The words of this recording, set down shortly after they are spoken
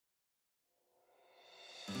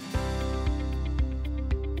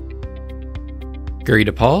Gary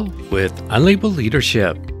DePaul with Unlabeled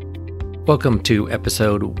Leadership. Welcome to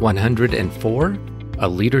episode 104, A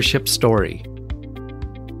Leadership Story.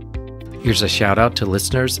 Here's a shout out to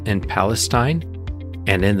listeners in Palestine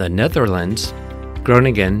and in the Netherlands,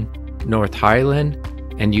 Groningen, North Highland,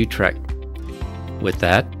 and Utrecht. With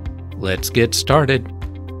that, let's get started.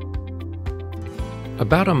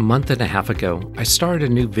 About a month and a half ago, I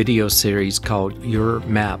started a new video series called Your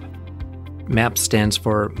MAP. MAP stands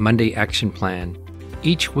for Monday Action Plan.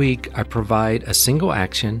 Each week, I provide a single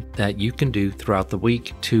action that you can do throughout the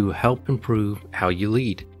week to help improve how you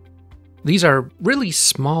lead. These are really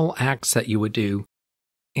small acts that you would do,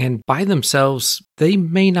 and by themselves, they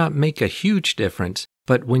may not make a huge difference,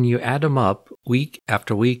 but when you add them up week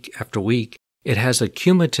after week after week, it has a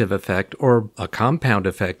cumulative effect, or a compound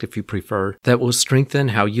effect if you prefer, that will strengthen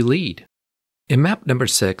how you lead. In MAP number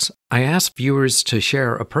 6, I asked viewers to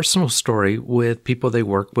share a personal story with people they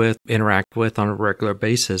work with, interact with on a regular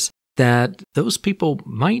basis, that those people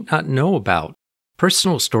might not know about.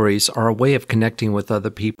 Personal stories are a way of connecting with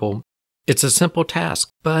other people. It's a simple task,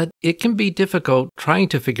 but it can be difficult trying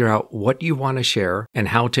to figure out what you want to share and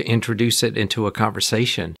how to introduce it into a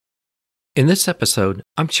conversation. In this episode,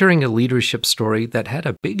 I'm sharing a leadership story that had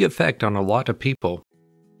a big effect on a lot of people.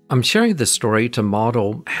 I'm sharing this story to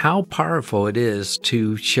model how powerful it is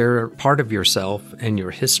to share part of yourself and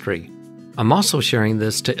your history. I'm also sharing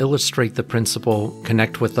this to illustrate the principle,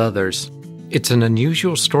 connect with others. It's an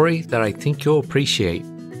unusual story that I think you'll appreciate.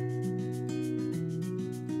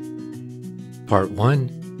 Part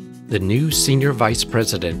 1. The new Senior Vice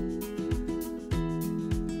President.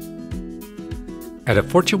 At a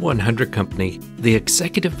Fortune 100 company, the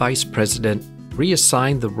Executive Vice President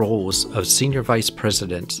reassigned the roles of Senior Vice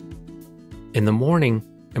Presidents. In the morning,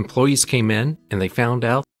 employees came in and they found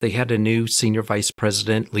out they had a new Senior Vice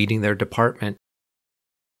President leading their department.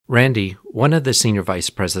 Randy, one of the Senior Vice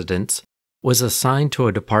Presidents, was assigned to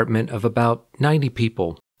a department of about 90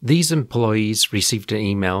 people. These employees received an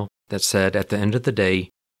email that said at the end of the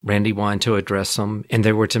day, Randy wanted to address them and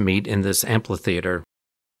they were to meet in this amphitheater.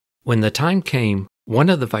 When the time came, one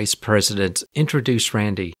of the vice presidents introduced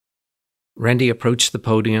Randy. Randy approached the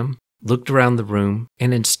podium, looked around the room,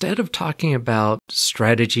 and instead of talking about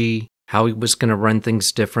strategy, how he was going to run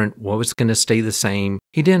things different, what was going to stay the same,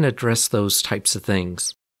 he didn't address those types of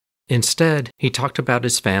things. Instead, he talked about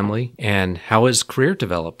his family and how his career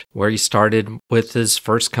developed, where he started with his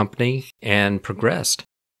first company and progressed.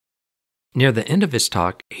 Near the end of his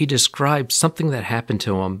talk, he described something that happened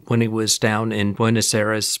to him when he was down in Buenos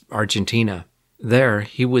Aires, Argentina. There,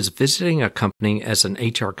 he was visiting a company as an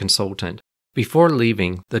HR consultant. Before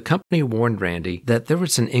leaving, the company warned Randy that there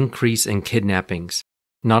was an increase in kidnappings,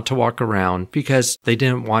 not to walk around because they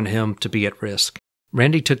didn't want him to be at risk.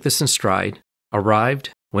 Randy took this in stride, arrived,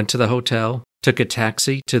 went to the hotel, took a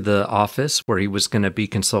taxi to the office where he was going to be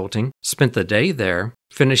consulting, spent the day there,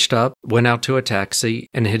 finished up, went out to a taxi,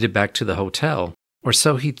 and headed back to the hotel, or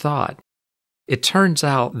so he thought. It turns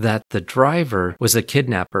out that the driver was a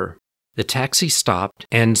kidnapper. The taxi stopped,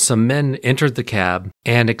 and some men entered the cab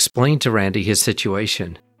and explained to Randy his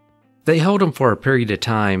situation. They held him for a period of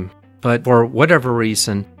time, but for whatever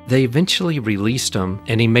reason, they eventually released him,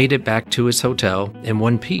 and he made it back to his hotel in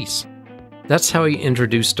one piece. That's how he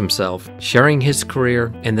introduced himself, sharing his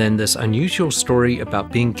career and then this unusual story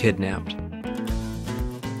about being kidnapped.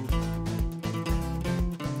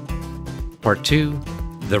 Part 2.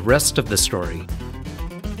 The rest of the story.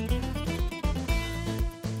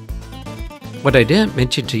 What I didn't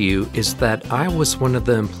mention to you is that I was one of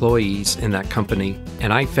the employees in that company,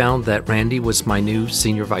 and I found that Randy was my new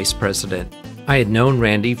Senior Vice President. I had known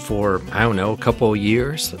Randy for, a couple of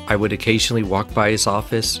years. I would occasionally walk by his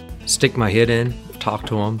office, stick my head in, talk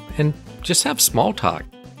to him, and just have small talk.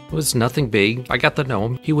 It was nothing big. I got to know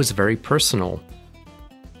him. He was very personal.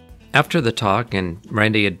 After the talk, and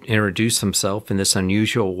Randy had introduced himself in this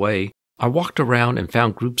unusual way, I walked around and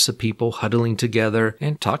found groups of people huddling together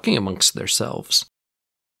and talking amongst themselves.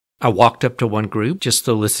 I walked up to one group just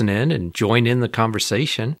to listen in and join in the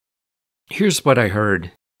conversation. Here's what I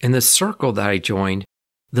heard. In the circle that I joined,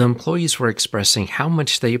 the employees were expressing how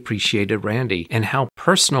much they appreciated Randy and how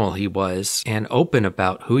personal he was and open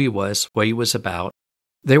about who he was, what he was about.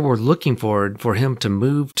 They were looking forward for him to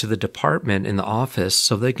move to the department in the office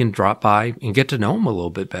so they can drop by and get to know him a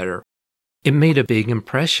little bit better. It made a big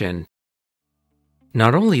impression.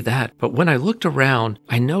 Not only that, but when I looked around,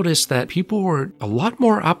 I noticed that people were a lot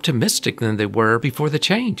more optimistic than they were before the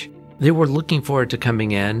change. They were looking forward to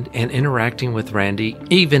coming in and interacting with Randy,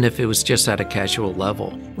 even if it was just at a casual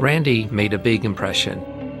level. Randy made a big impression.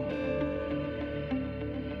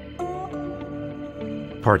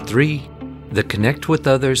 Part 3. the Connect with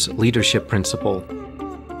Others leadership principle.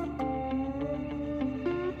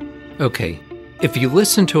 Okay, if you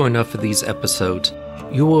listen to enough of these episodes,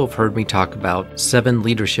 you will have heard me talk about 7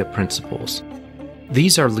 leadership principles.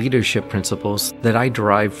 These are leadership principles that I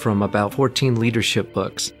derived from about 14 leadership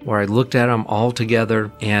books, where I looked at them all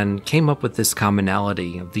together and came up with this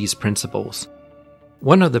commonality of these principles.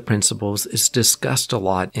 One of the principles is discussed a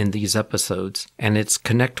lot in these episodes, and it's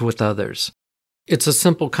connect with others. It's a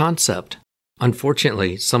simple concept.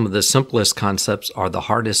 Unfortunately, some of the simplest concepts are the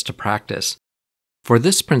hardest to practice. For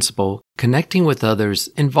this principle, connecting with others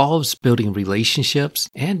involves building relationships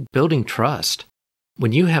and building trust.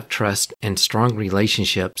 When you have trust and strong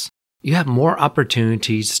relationships, you have more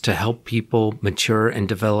opportunities to help people mature and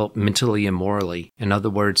develop mentally and morally. In other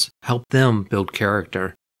words, help them build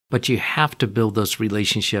character. But you have to build those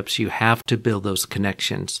relationships. You have to build those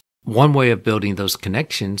connections. One way of building those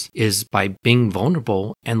connections is by being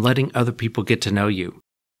vulnerable and letting other people get to know you.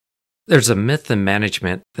 There's a myth in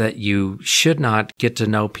management that you should not get to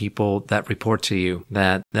know people that report to you,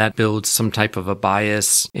 that builds some type of a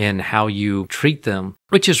bias in how you treat them,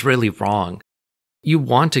 which is really wrong. You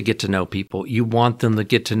want to get to know people. You want them to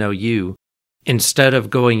get to know you. Instead of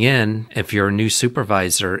going in, if you're a new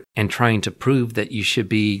supervisor, and trying to prove that you should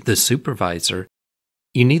be the supervisor,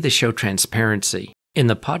 you need to show transparency. In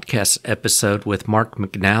the podcast episode with Mark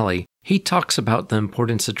McNally, he talks about the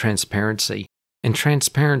importance of transparency. And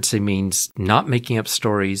transparency means not making up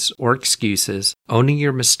stories or excuses, owning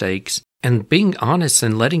your mistakes, and being honest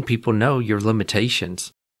and letting people know your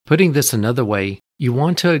limitations. Putting this another way, you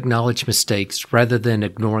want to acknowledge mistakes rather than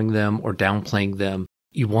ignoring them or downplaying them.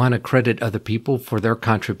 You want to credit other people for their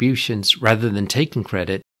contributions rather than taking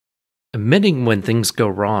credit. Admitting when things go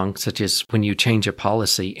wrong, such as when you change a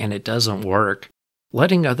policy and it doesn't work.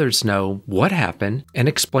 Letting others know what happened and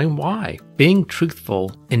explain why. Being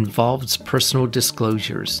truthful involves personal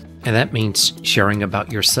disclosures, and that means sharing about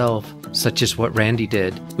yourself, such as what Randy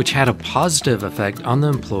did, which had a positive effect on the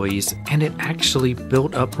employees, and it actually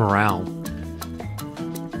built up morale.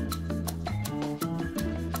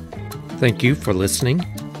 Thank you for listening.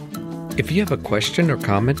 If you have a question or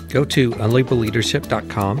comment, go to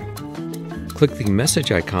unlabelleadership.com, click the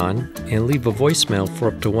message icon, and leave a voicemail for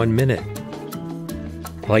up to 1 minute.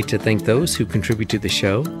 I'd like to thank those who contribute to the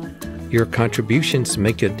show. Your contributions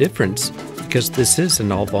make a difference because this is an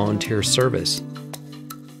all-volunteer service.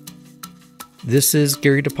 This is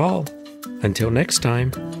Gary DePaul. Until next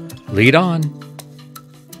time, lead on.